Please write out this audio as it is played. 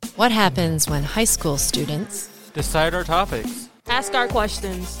What happens when high school students decide our topics, ask our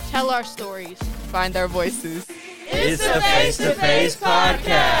questions, tell our stories, find our voices? It's the Face to Face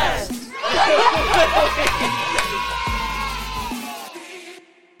Podcast.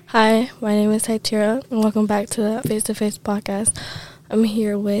 Hi, my name is Tytira, and welcome back to the Face to Face Podcast. I'm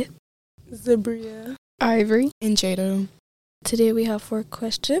here with Zabria, Ivory, and Jada. Today we have 4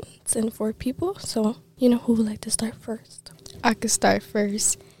 questions and 4 people, so who would like to start first? I could start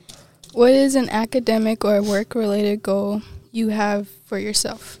first. What is an academic or work-related goal you have for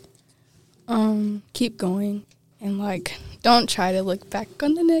yourself? Keep going and don't try to look back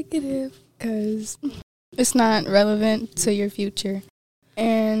on the negative because it's not relevant to your future.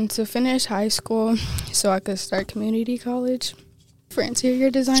 And to finish high school so I could start community college for interior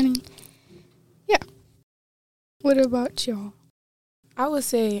designing. Yeah. What about y'all? I would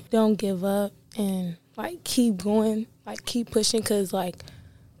say don't give up and keep going, keep pushing because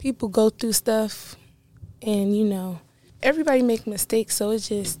people go through stuff and everybody make mistakes, so it's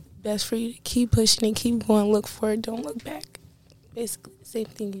just best for you to keep pushing and keep going, look forward, don't look back. Basically the same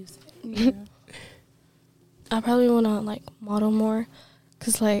thing you said. Yeah. I probably want to model more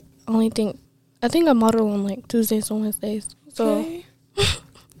because I think I model on Tuesdays and Wednesdays. So, okay.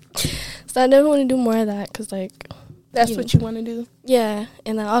 So I definitely want to do more of that because that's what you want to do? Yeah,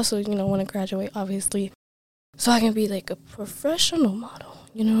 and I also, want to graduate, obviously, so I can be a professional model,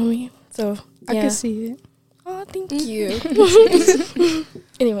 you know what I mean? So, yeah. I can see it. Oh, thank you.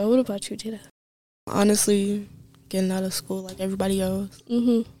 Anyway, what about you, Jada? Honestly, getting out of school like everybody else.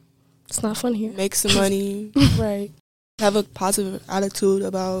 It's not fun here. Make some money. Right. Have a positive attitude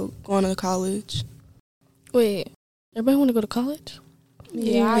about going to college. Wait, everybody want to go to college?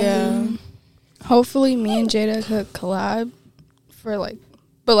 Yeah. Hopefully me and Jada could collab for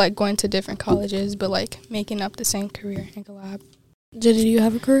but going to different colleges, but making up the same career and collab. Jada, do you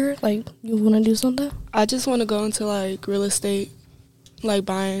have a career? You want to do something? I just want to go into real estate,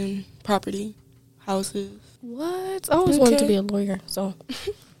 buying property, houses. What? I always wanted to be a lawyer, so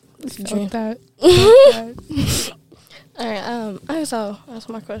it's a dream. That. All right, I guess I'll ask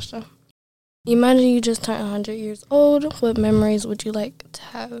my question. Imagine you just turned 100 years old. What memories would you like to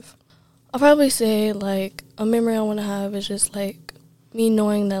have? I'll probably say, a memory I want to have is just, me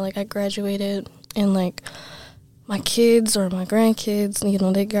knowing that, I graduated and, my kids or my grandkids,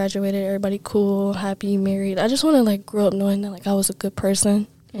 they graduated, everybody cool, happy, married. I just want to, grow up knowing that, I was a good person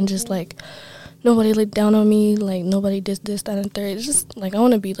and just, nobody looked down on me, nobody did this, that, and third. It's just, I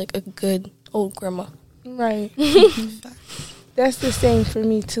want to be, a good old grandma. Right. That's the same for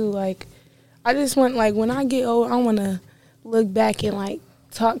me, too. I just want, when I get old, I want to look back and,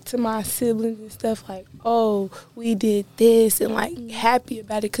 talk to my siblings and stuff oh, we did this and happy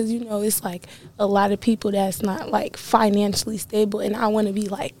about it because it's a lot of people that's not financially stable, and I want to be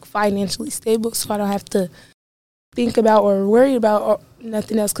financially stable so I don't have to think about or worry about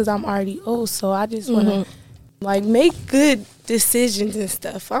nothing else because I'm already old. So I just want to make good decisions and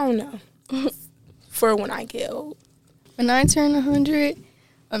stuff. I don't know for when I get old. When I turn 100,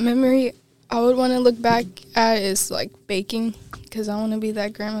 a memory I would want to look back at is baking. Because I want to be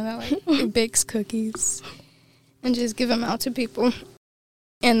that grandma that bakes cookies and just give them out to people.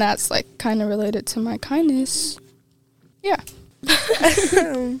 And that's kind of related to my kindness. Yeah.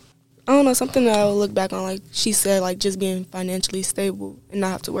 I don't know, something that I would look back on, she said, just being financially stable and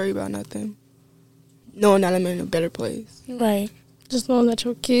not have to worry about nothing. Knowing that I'm in a better place. Right. Just knowing that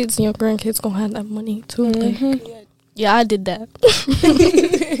your kids and your grandkids going to have that money, too. Yeah, I did that.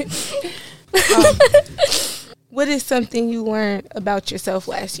 What is something you learned about yourself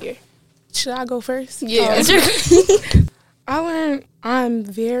last year? Should I go first? Yeah. I learned I'm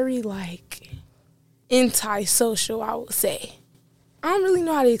very, anti-social, I would say. I don't really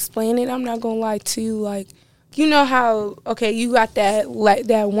know how to explain it. I'm not going to lie to you. You know how, okay, you got that,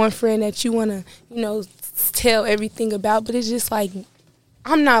 that one friend that you want to, tell everything about, but it's just,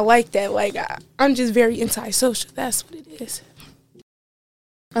 I'm not like that. I'm just very anti-social. That's what it is.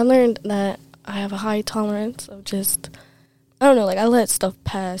 I learned that I have a high tolerance of just, I don't know, I let stuff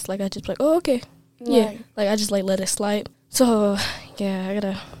pass. I just oh, okay. Yeah. Right. I just, let it slide. So, yeah, I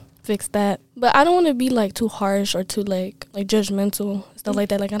gotta fix that. But I don't want to be, too harsh or too, judgmental, stuff like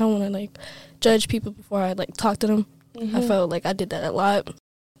that. I don't want to, judge people before I, talk to them. I felt I did that a lot.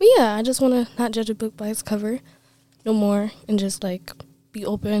 But, yeah, I just want to not judge a book by its cover no more and just, be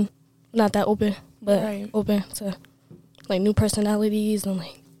open. Not that open, but open to, new personalities and,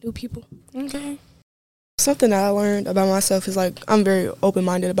 new people. Okay. Something that I learned about myself is I'm very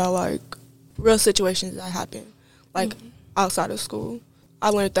open-minded about real situations that happen, outside of school. I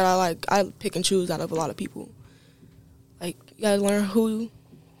learned that I pick and choose out of a lot of people. You gotta learn who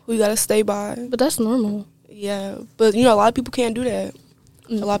we gotta stay by. But that's normal. Yeah, but you know, a lot of people can't do that.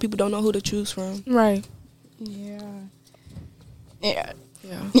 A lot of people don't know who to choose from. Right. Yeah. Yeah.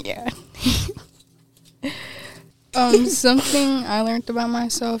 Yeah. Yeah. Something I learned about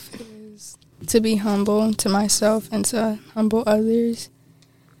myself is to be humble to myself and to humble others.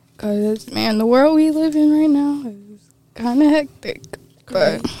 Because, man, the world we live in right now is kind of hectic.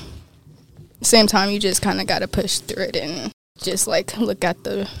 But at the same time, you just kind of got to push through it and just, like, look at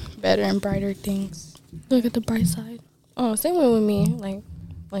the better and brighter things. Look at the bright side. Oh, same way with me. Like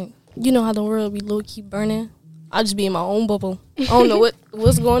you know how the world be low-key burning? I just be in my own bubble. I don't know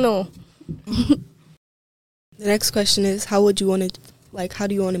what's going on. The next question is, how do you want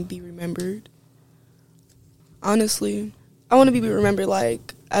to be remembered? Honestly, I want to be remembered,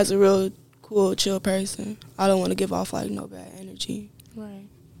 like, as a real cool, chill person. I don't want to give off, like, no bad energy. Right.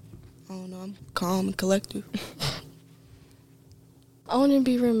 I don't know, I'm calm and collective. I want to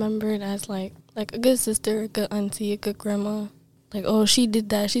be remembered as, like a good sister, a good auntie, a good grandma. Like, oh, she did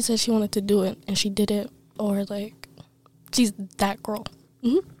that. She said she wanted to do it, and she did it. Or, like, she's that girl.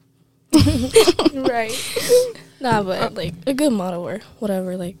 Mm-hmm. Right. Nah, but, like, a good model or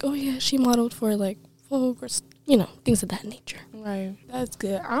whatever. Like, oh, yeah, she modeled for, like, Vogue or, you know, things of that nature. Right. That's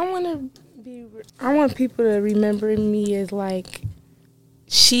good. I want people to remember me as, like,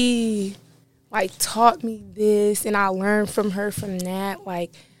 she, like, taught me this, and I learned from her from that.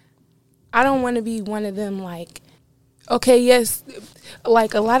 Like, I don't want to be one of them, like, okay, yes,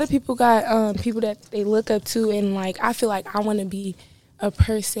 like, a lot of people got people that they look up to, and, like, I feel like I want to be a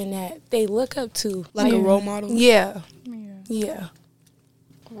person that they look up to. Like a role model? Yeah. Yeah.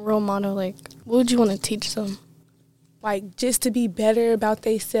 Role model, like, what would you want to teach them? Like, just to be better about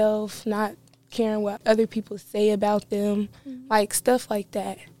themselves, not caring what other people say about them, like, stuff like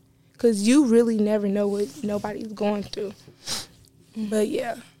that. Because you really never know what nobody's going through. But,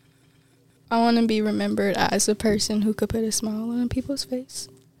 yeah. I want to be remembered as a person who could put a smile on people's face.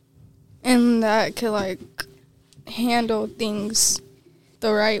 And that could, like, handle things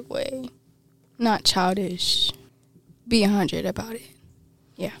the right way. Not childish. Be 100 about it.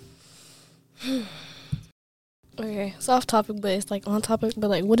 Yeah. Okay, it's off topic, but it's, like, on topic. But,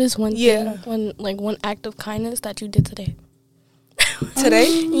 like, what is one one act of kindness that you did today? Today?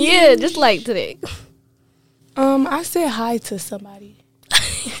 Yeah, just, like, today. I said hi to somebody.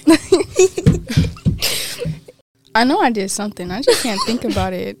 I know I did something. I just can't think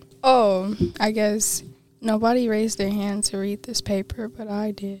about it. Oh, I guess nobody raised their hand to read this paper, but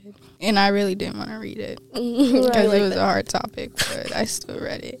I did. And I really didn't want to read it because it was a hard topic, but I still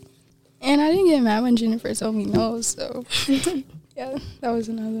read it. And I didn't get mad when Jennifer told me no, so yeah, that was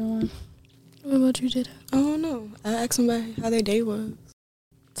another one. What about you, Jada? I don't know. I asked somebody how their day was.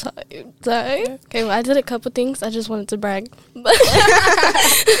 Okay, well, I did a couple things. I just wanted to brag.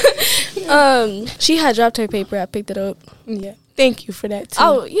 She had dropped her paper. I picked it up. Yeah. Thank you for that, too.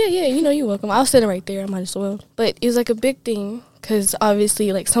 Oh, yeah, you know, you're welcome. I was sitting right there. I might as well. But it was, like, a big thing because,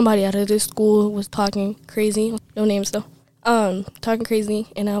 obviously, like, somebody out of this school was talking crazy. No names, though. Talking crazy.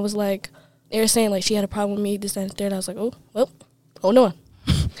 And I was, like, they were saying, like, she had a problem with me, this, that, and third. I was like, oh, well, hold on.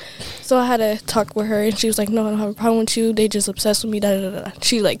 So I had to talk with her, and she was like, no, I don't have a problem with you. They just obsessed with me, da-da-da-da.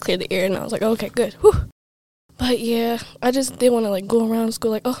 She, like, cleared the air, and I was like, okay, good. Whew. But, yeah, I just didn't want to, like, go around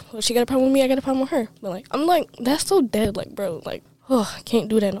school like, oh, well, she got a problem with me, I got a problem with her. But, like, I'm like, that's so dead, like, bro. Like, oh, I can't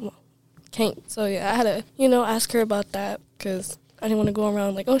do that no more. Can't. So, yeah, I had to, you know, ask her about that because I didn't want to go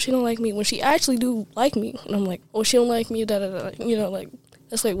around like, oh, she don't like me, when she actually do like me. And I'm like, oh, she don't like me, da-da-da. You know, like,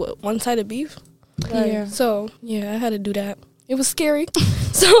 that's, like, what, one-sided beef? Right. Yeah. So, yeah, I had to do that. It was scary.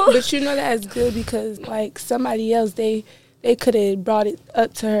 So, But you know that's good because, like, somebody else, they could have brought it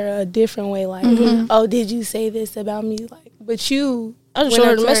up to her a different way, like, oh, did you say this about me? Like, but you I just went showed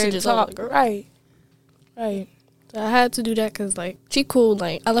her up the to and messages. I was talked. like, Right. So I had to do that because, like, she cool.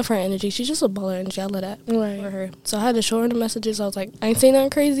 Like, I love her energy. She's just a baller energy. I love that Right. for her. So I had to show her the messages. I was like, I ain't saying nothing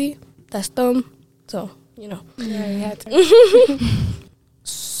crazy. That's dumb. So, you know. Yeah, you had to.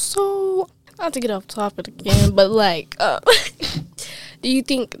 So, not to get off topic again, but, like, do you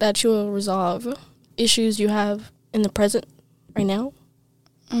think that you'll resolve issues you have in the present right now?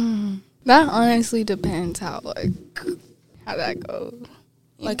 That honestly depends how that goes.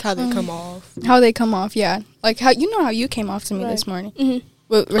 Like how they come off. How they come off, yeah. Like how you came off to me this morning. Mm-hmm.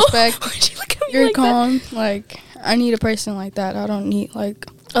 With respect, Why'd you look at me you're like calm. Like I need a person like that. I don't need like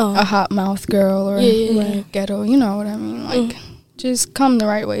that? a hot mouth girl or Yeah. ghetto. You know what I mean? Like just come the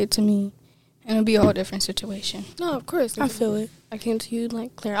right way to me, and it'll be a whole different situation. No, of course. I feel it. I came to you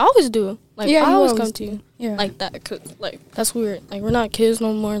like Claire. I always do. Like Yeah, I you always always come to you Yeah, like that. 'Cause, like that's weird. Like we're not kids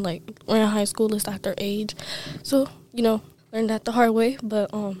no more. Like we're in high school. It's at their age. So you know, learned that the hard way, but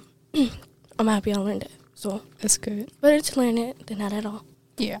I'm happy I learned it. So That's good. better to learn it than not at all.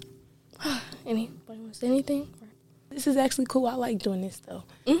 Yeah. Anybody want to say anything? This is actually cool. I like doing this though.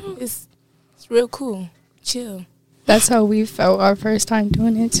 Mm-hmm. It's real cool. Chill. That's how we felt our first time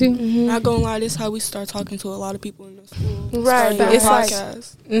doing it too. Not gonna lie, this is how we start talking to a lot of people in the school. Right. Start It's doing like-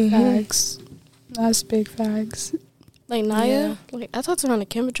 podcasts. Facts. That's big facts. Like Naya, like I talked to her on the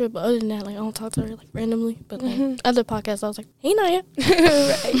camera trip, but other than that, like I don't talk to her like randomly. But like other podcasts, I was like, "Hey Naya."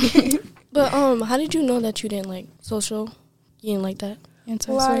 Right. But how did you know that you didn't like social? You didn't like that?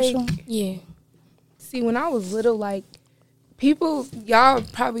 Antisocial. Yeah. See, when I was little, like, people, y'all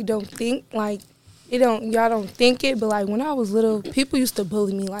probably don't think, like, y'all don't think it, but, like, when I was little, people used to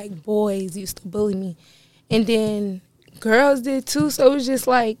bully me, like, boys used to bully me. And then girls did, too, so it was just,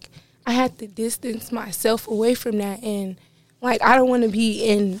 like, I had to distance myself away from that, and, like, I don't want to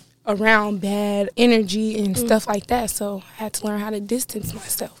be around bad energy and stuff like that, so I had to learn how to distance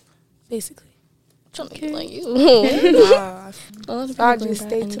myself, basically. Trying to get like you. Nah, A lot of So I people just bring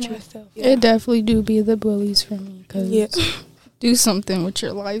stay bad to energy. myself. It definitely do be the bullies for me. Cause Yeah. do something with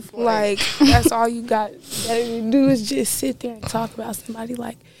your life. Like, that's all you got better to do is just sit there and talk about somebody.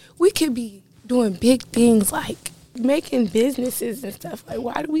 Like, we could be doing big things, like making businesses and stuff. Like,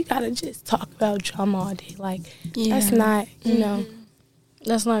 why do we got to just talk about drama all day? Like, that's not, you know,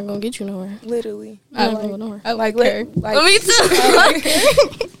 That's not gonna get you nowhere. literally. I Not like- going nowhere. I like Like, her. like, Me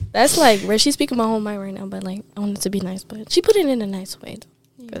too. That's like where she's speaking my whole mind right now, but like I want it to be nice, but she put it in a nice way.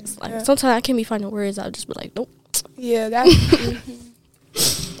 Because like Yeah. sometimes I can't be finding words. I'll just be like, nope. yeah, that's,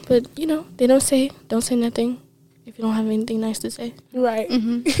 But you know, they don't say nothing if you don't have anything nice to say. right.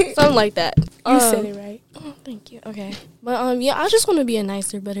 Something like that. You said it right. Oh, thank you. Okay. But yeah, I just want to be a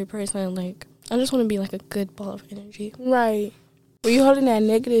nicer, better person. Like I just want to be like a good ball of energy. Right. When you're holding that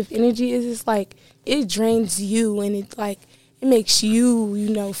negative energy, it's just like, it drains you, and it, like, it makes you, you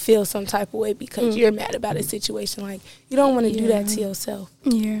know, feel some type of way because you're mad about a situation. Like, you don't want to do that to yourself.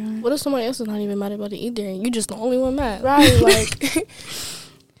 Yeah. What if somebody else is not even mad about it either, and you just the only one mad? Right, like,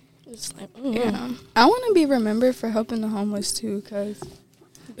 It's like, Yeah. I want to be remembered for helping the homeless too, because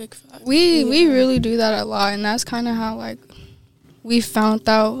big fact. we really do that a lot, and that's kind of how like we found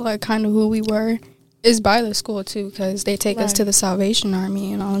out like kind of who we were is by the school too, because they take us to the Salvation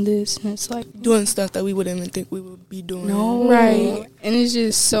Army and all this, and it's like Doing stuff that we wouldn't even think we would be doing. Right. and it's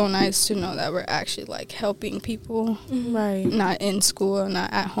just so nice to know that we're actually like helping people, right. not in school,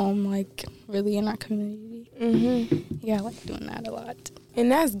 not at home, like really in our community. Mm-hmm. Yeah, I like doing that a lot.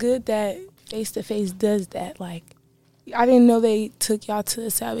 And that's good that Face to Face does that. Like, I didn't know they took y'all to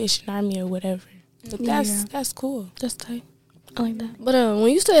the Salvation Army or whatever. But that's cool. That's tight. I like that. But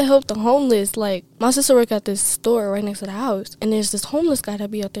when you said help the homeless, like my sister worked at this store right next to the house, and there's this homeless guy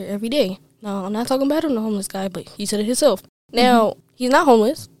that be out there every day. Now I'm not talking bad on the homeless guy, but he said it himself. Now he's not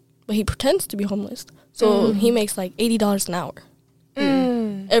homeless, but he pretends to be homeless, so he makes like $80 an hour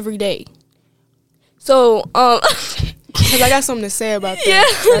every day. So Because I got something to say about that. yeah,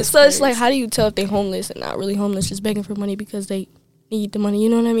 That's so it's crazy. like, how do you tell if they homeless and not really homeless, just begging for money because they need the money? You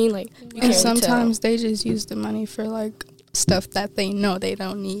know what I mean? Like, you And can't really sometimes they just use the money for like stuff that they know they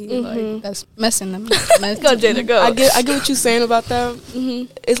don't need. Like that's messing them. tell. Go Jada, go. I get what you're saying about that.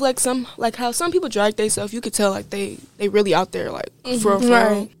 Mm-hmm. It's like how some people drag themselves. You could tell like they really out there like for real.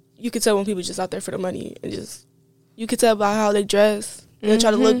 Right. You could tell when people just out there for the money and just you could tell by how they dress. They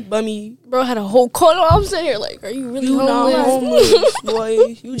try to look bummy. Bro had a whole corner. I'm sitting here like, are you really You not homeless? homeless,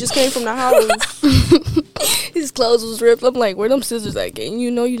 boy. You just came from the house. His clothes was ripped. I'm like, where them scissors at? And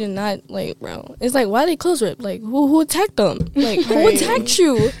you know you did not, like, bro. It's like, why they clothes ripped? Like, who attacked them? Like, who Right. attacked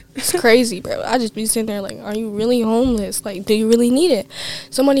you? It's crazy, bro. I just be sitting there like, are you really homeless? Like, do you really need it?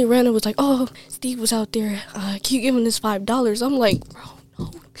 Somebody random was like, oh, Steve was out there. Can you give him this $5? I'm like, bro,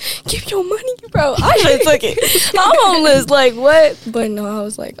 no. Give your money, bro. I should have took it. I'm homeless. Like, what? But no, I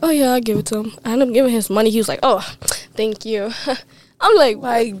was like, oh, yeah, I'll give it to him. I ended up giving his money. He was like, oh, thank you. I'm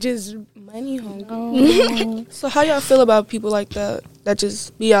like, just money hungry. So how y'all feel about people like that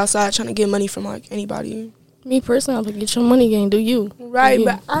just be outside trying to get money from like anybody? me personally, I'm like, get your money, gang. Do you? Right, Do you.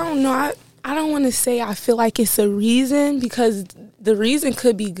 but I don't know. I don't want to say I feel like it's a reason, because the reason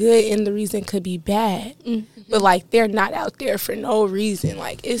could be good and the reason could be bad. But, like, they're not out there for no reason.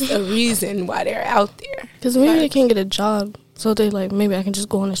 Like, it's a reason why they're out there. Because maybe they can't get a job. So they like, maybe I can just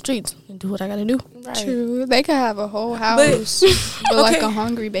go on the streets and do what I got to do. Right. True, they could have a whole house, but like a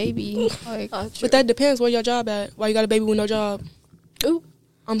hungry baby. Like, But that depends where your job at. Why you got a baby with no job? Ooh.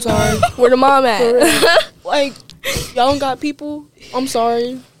 I'm sorry. Where the mom at? Like, y'all don't got people. I'm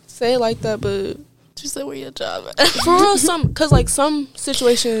sorry. Say it like that, but She said, "Where your job at?" For real, because like some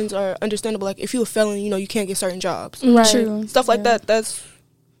situations are understandable. Like if you're a felon, you know you can't get certain jobs, Right. True. stuff like that. That's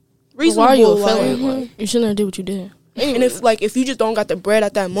Why reasonable. are you a like- felon? Like, you shouldn't have did what you did. and if you just don't got the bread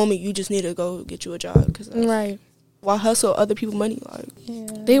at that moment, you just need to go get you a job. Cause Right. why hustle other people money? Like Yeah.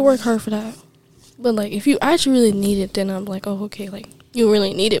 They work hard for that. But like, if you actually really need it, then I'm like, oh, okay, like you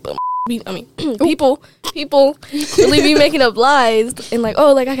really need it. But people really be making up lies and like,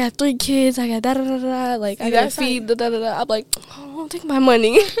 oh, like I got 3 kids, I got da da da da, like I gotta that's how- feed da da da da. I'm like, oh, don't take my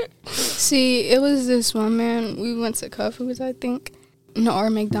money. See, it was this one man. We went to Cuff Foods, I think, no, or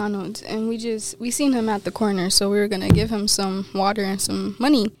McDonald's, and we seen him at the corner, so we were gonna give him some water and some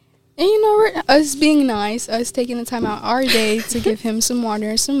money. And you know, us being nice, us taking the time out our day to give him some water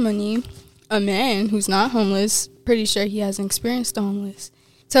and some money. A man who's not homeless, pretty sure he hasn't experienced the homeless,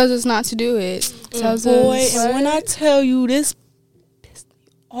 tells us not to do it. Tells boy, us, and when I tell you this pissed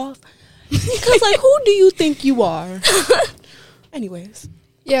me off, because like who do you think you are? Anyways.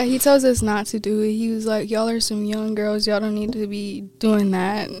 yeah, he tells us not to do it. He was like, y'all are some young girls. Y'all don't need to be doing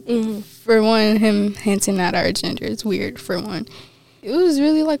that. For one, him hinting at our gender is weird, for one. It was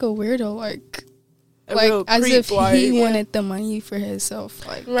really like a weirdo, like real as creep, if like, he yeah. wanted the money for himself.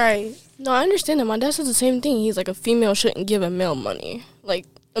 Like, Right. No, I understand that. My dad says the same thing. He's like, a female shouldn't give a male money. Like,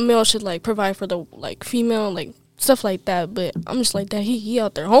 a male should like provide for the like female, like stuff like that. But I'm just like, Dad, he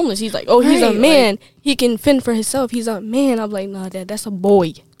out there homeless. He's like, oh, he's a Right, man. He can fend for himself. He's a man. I'm like, nah, Dad, that's a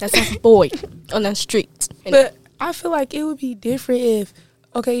boy. That's a boy on the streets. And But I feel like it would be different if,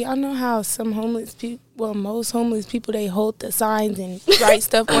 okay, y'all know how some homeless people, well, most homeless people, they hold the signs and write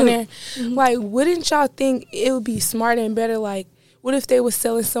stuff on there. Like, wouldn't y'all think it would be smarter and better, like, what if they was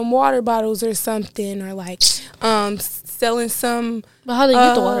selling some water bottles or something, or like selling some, but how they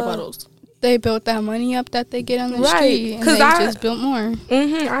get the water bottles? they built that money up that they get on the Right, street, and 'cause they I- just built more.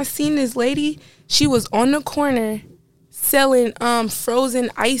 I seen this lady, she was on the corner selling frozen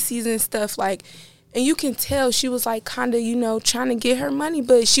ices and stuff, like, and you can tell she was like kind of, you know, trying to get her money,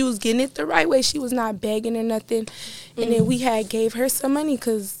 but she was getting it the right way. She was not begging or nothing. And then we had gave her some money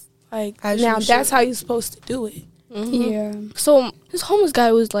because, like, As now you that's should. how you're supposed to do it. Yeah. So this homeless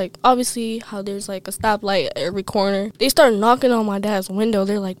guy was like, obviously how there's like a stoplight at every corner. They started knocking on my dad's window.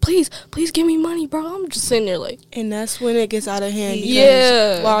 They're like, please give me money, bro. I'm just sitting there like, And that's when it gets out of hand. Because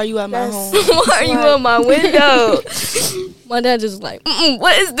Yeah. why are you at my That's- home? why are you on my window? My dad just like,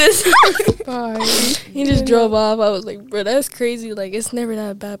 what is this? He just drove off. I was like, bro, that's crazy. Like, it's never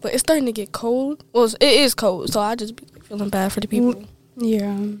that bad. But it's starting to get cold. Well, it is cold. So I just be like, feeling bad for the people.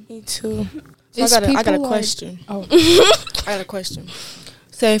 Yeah. Me too. So It's I got a people like- question. Oh. I got a question.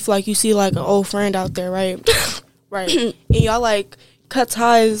 Say if like you see like an old friend out there, right? Right. And y'all like cut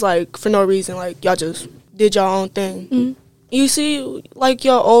ties like for no reason, like y'all just did your own thing. Mhm. You see like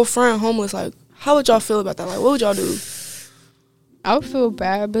your old friend homeless, like how would y'all feel about that? Like what would y'all do? I would feel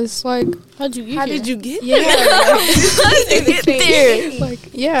bad, but it's like, How'd you get How here? did you get yeah, How did you get there? like,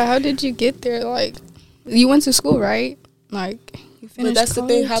 yeah. How did you get there? Like, you went to school, right? Like, you finished But that's the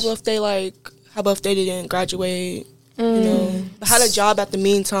thing. How college? about if they didn't graduate? You know, had a job at the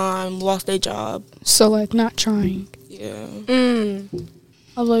meantime, lost their job. So, like, not trying. Yeah.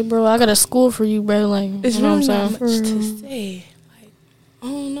 I was like, bro, I got a school for you, bro. Like, It's you know really what not I'm much saying? to say. I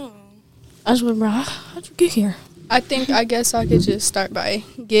don't know. I just went, bro, how'd you get here? I guess I could just start by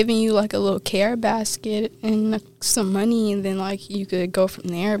giving you like a little care basket and like, some money, and then like you could go from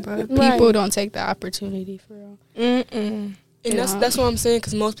there. But Right. people don't take the opportunity for real. Mm-mm. And that's what I'm saying,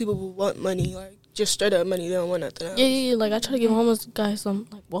 because most people will want money, like just straight up money. They don't want nothing else. Yeah. Like, I tried to give a homeless guy some,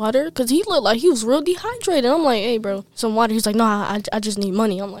 like, water. Because he looked like he was real dehydrated. I'm like, hey, bro, some water. He's like, no, I just need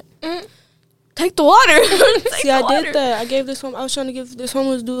money. I'm like, take the water. Take See, the I water. did that. I was trying to give this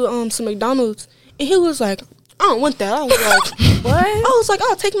homeless dude some McDonald's, and he was like, "I don't want that." I was like, What? I was like,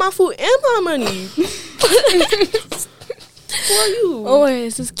 "I'll take my food and my money." Who are you? Oh, wait,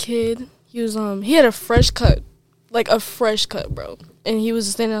 it's this kid. He was, he had a fresh cut. Like, a fresh cut, bro. And he was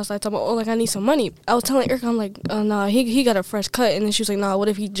standing outside talking about, oh, like, I need some money. I was telling Erica, I'm like, nah, he got a fresh cut. And then she was like, nah, what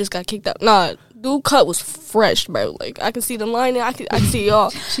if he just got kicked out? Nah, dude cut was fresh, bro. Like, I can see the line and I can see y'all.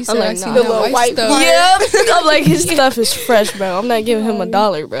 She I'm said, like, I see nah. the The little white white stuff. part. Yep. I'm like, his stuff is fresh, bro. I'm not giving him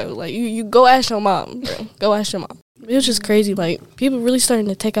 $1, bro. Like, you go ask your mom, bro. Go ask your mom. It was just crazy. Like, people really starting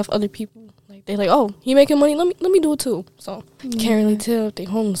to take off other people. Like, they like, oh, he making money. Let me do it too. So, can't really tell if they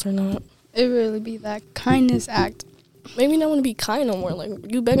homeless or not. It really be that kindness act. Maybe not want to be kind no more. Like,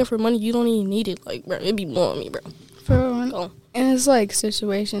 you begging for money, you don't even need it. Like, bro, it be blowing me, bro. For real. Go. And it's like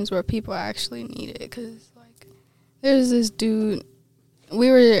situations where people actually need it. Because, like, there's this dude,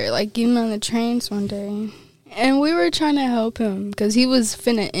 we were, like, getting on the trains one day. And we were trying to help him because he was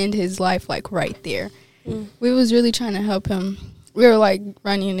finna end his life, like, right there. We was really trying to help him. We were like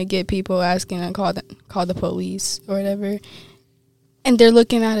running to get people, asking to call the police or whatever, and they're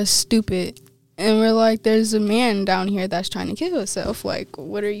looking at us stupid. And we're like, there's a man down here that's trying to kill himself. Like,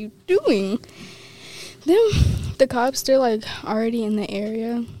 what are you doing? Then the cops, they're like already in the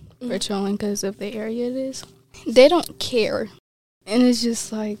area patrolling because of the area it is. They don't care. And it's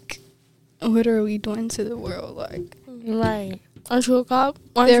just like, what are we doing to the world? Like, Right. Aren't you a cop?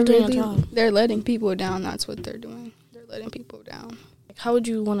 Why aren't you doing your job? they're letting people down. That's what they're doing. They're letting people down. Like, how would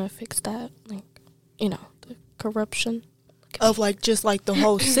you want to fix that? Like, the corruption. Of like just like the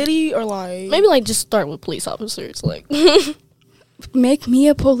whole city, or like Maybe like just start with police officers. Like, Make me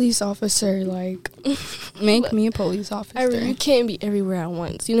a police officer. Like, make me a police officer. you can't be everywhere at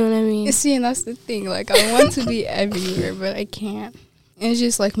once. You know what I mean? See, and that's the thing. Like, I want to be everywhere, but I can't. And it's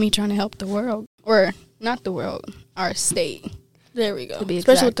just like me trying to help the world. Or, not the world, our state. There we go. To be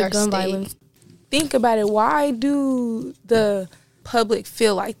Especially exact, with the our gun state. violence. Think about it. Why do the public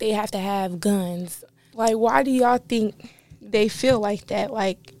feel like they have to have guns? Like, why do y'all think they feel like that?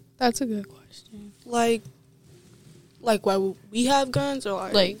 Like, That's a good question. like why would we have guns, or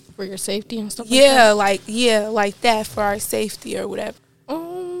Like, for your safety and stuff like that for our safety or whatever.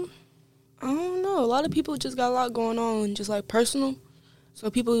 I don't know. A lot of people just got a lot going on, just like personal. So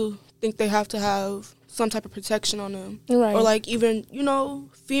people think they have to have some type of protection on them. Right. Or like even,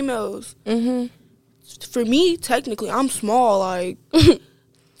 females. Mm-hmm. For me, technically, I'm small. Like,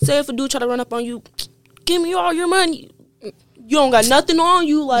 say if a dude try to run up on you, give me all your money. You don't got nothing on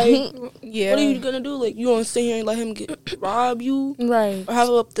you. Like, Yeah. what are you going to do? Like, you don't sit here and let him rob you? Right. Or have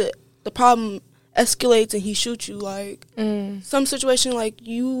the problem escalates and he shoots you. Like, some situation, like,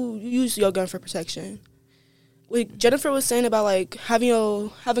 you use your gun for protection. Like Jennifer was saying about, like, having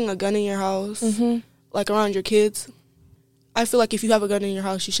a gun in your house, like, around your kids. I feel like if you have a gun in your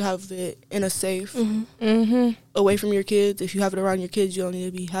house, you should have it in a safe, away from your kids. If you have it around your kids, you don't need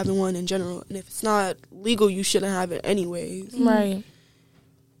to be having one in general. And if it's not legal, you shouldn't have it anyways. Right.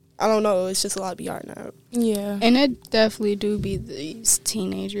 I don't know. It's just a lot beyond that. Yeah. And it definitely do be these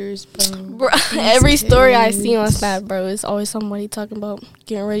teenagers, bro. Bro, every story I see on Snap, bro, is always somebody talking about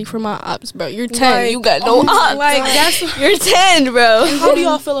getting ready for my ops, bro. You're 10, Like, you got no ops. like, that's You're 10, bro. How do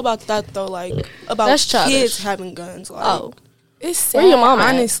y'all feel about that, though? Like, about That's childish. kids having guns? Like, Oh, it's sad. Where your mom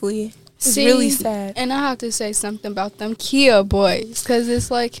at? Honestly, it's See, really sad. And I have to say something about them Kia boys, because it's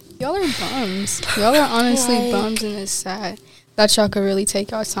like, y'all are bums. Y'all are honestly Right. bums, and it's sad that y'all could really take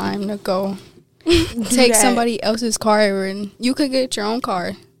your time to go take that. somebody else's car, and you could get your own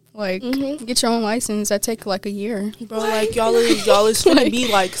car. Like, get your own license. That take like a year. bro, like, y'all is finna be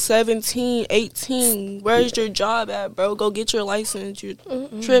like 17, 18. Where's your job at, bro? Go get your license. You're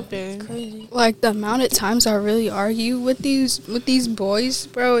tripping. crazy. Like, the amount of times I really argue with these boys,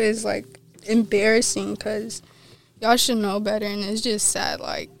 bro, is like embarrassing, because y'all should know better, and it's just sad.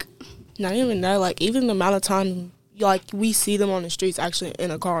 Like, Not even that. Like, even the amount of time, like, we see them on the streets actually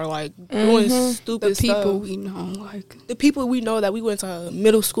in a car, like, doing stupid the people stuff. we know, like, The people we know that we went to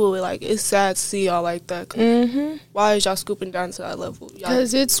middle school with, like, it's sad to see y'all like that. 'Cause why is y'all scooping down to that level? Y'all,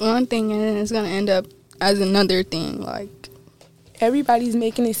 because it's one thing and then it's gonna end up as another thing. Like, Everybody's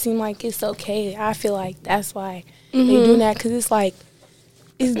making it seem like it's okay. I feel like that's why they doing that, because it's like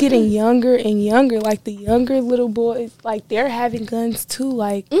it's getting younger and younger. Like the younger little boys, like they're having guns too.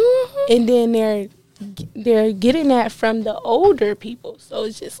 Like, and then they're getting that from the older people. So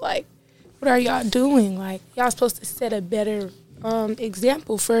it's just like, what are y'all doing? Like, y'all supposed to set a better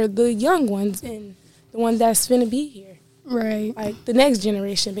example for the young ones and the ones that's finna be here. right. Like the next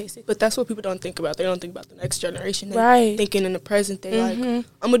generation, basically. but that's what people don't think about. They don't think about the next generation. They Right. thinking in the present. They like, I'm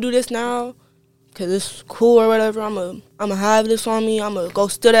gonna do this now because it's cool or whatever. I'm gonna have this on me. I'm gonna go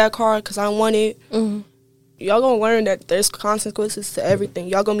steal that car because I want it. Y'all gonna learn that there's consequences to everything.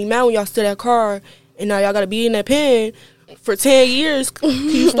 Y'all gonna be mad when y'all steal that car, and now y'all gotta be in that pen for 10 years because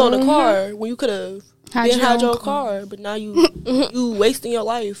you stole the car when you could have had your car. But now you wasting your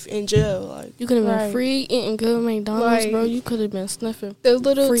life in jail. Like, You could have been Right. free eating good McDonald's, Like- bro. You could have been sniffing. The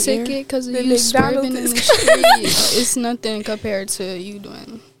little Free air. ticket because of The you swerving in the McDonald's street, it's nothing compared to you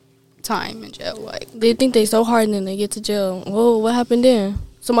doing time in jail. Like, They think they so hard and then they get to jail. Whoa, what happened then?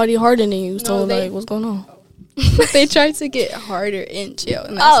 Somebody harder than you. So, they- like, what's going on? they try to get harder in jail,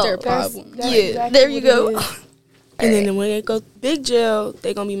 and that's their problem. That's Yeah, exactly there you what go. it is. and then when they go big jail,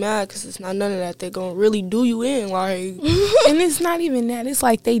 they gonna be mad because it's not none of that. They gonna really do you in. Like, And it's not even that. It's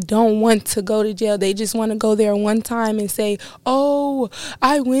like they don't want to go to jail. They just want to go there one time and say, "Oh,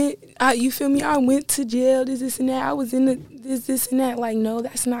 you feel me? I went to jail. This, and that. I was in this, and that." Like, no,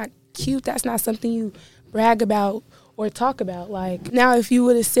 that's not cute. That's not something you brag about or talk about. Like, now if you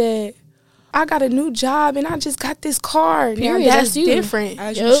would have said, I got a new job and I just got this car. Period. Now that's That's you. different.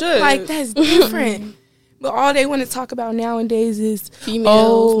 As you should. Like, that's different. But all they want to talk about nowadays is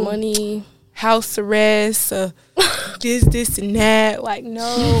Females, money. house arrest, this and that. Like,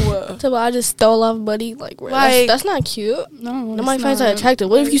 no. So I just stole off buddy. Like, bro, Like- that's not cute. No, Nobody finds that attractive.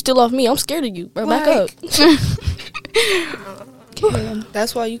 What if you steal off me? I'm scared of you, bro. Back up.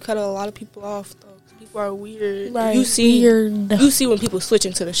 That's why you cut a lot of people off, though. 'Cause people are weird. Right. You see Weird. You see when people switch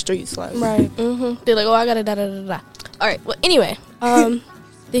into the streets, like Right. They're like, oh, I got a da da da da. All right. Well, anyway,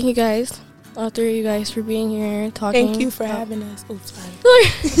 thank you guys, all three of you guys, for being here talking. Thank you for having us. Oh, sorry.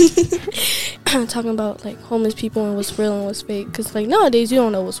 Talking about like homeless people and what's real and what's fake. Because like nowadays you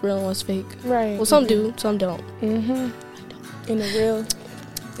don't know what's real and what's fake. Right. Well, some do, some don't. Mm-hmm. In the real.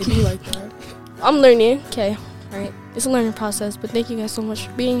 they be like that. I'm learning. Okay. All right. It's a learning process. But thank you guys so much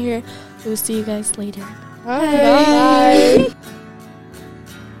for being here. We'll see you guys later. Bye.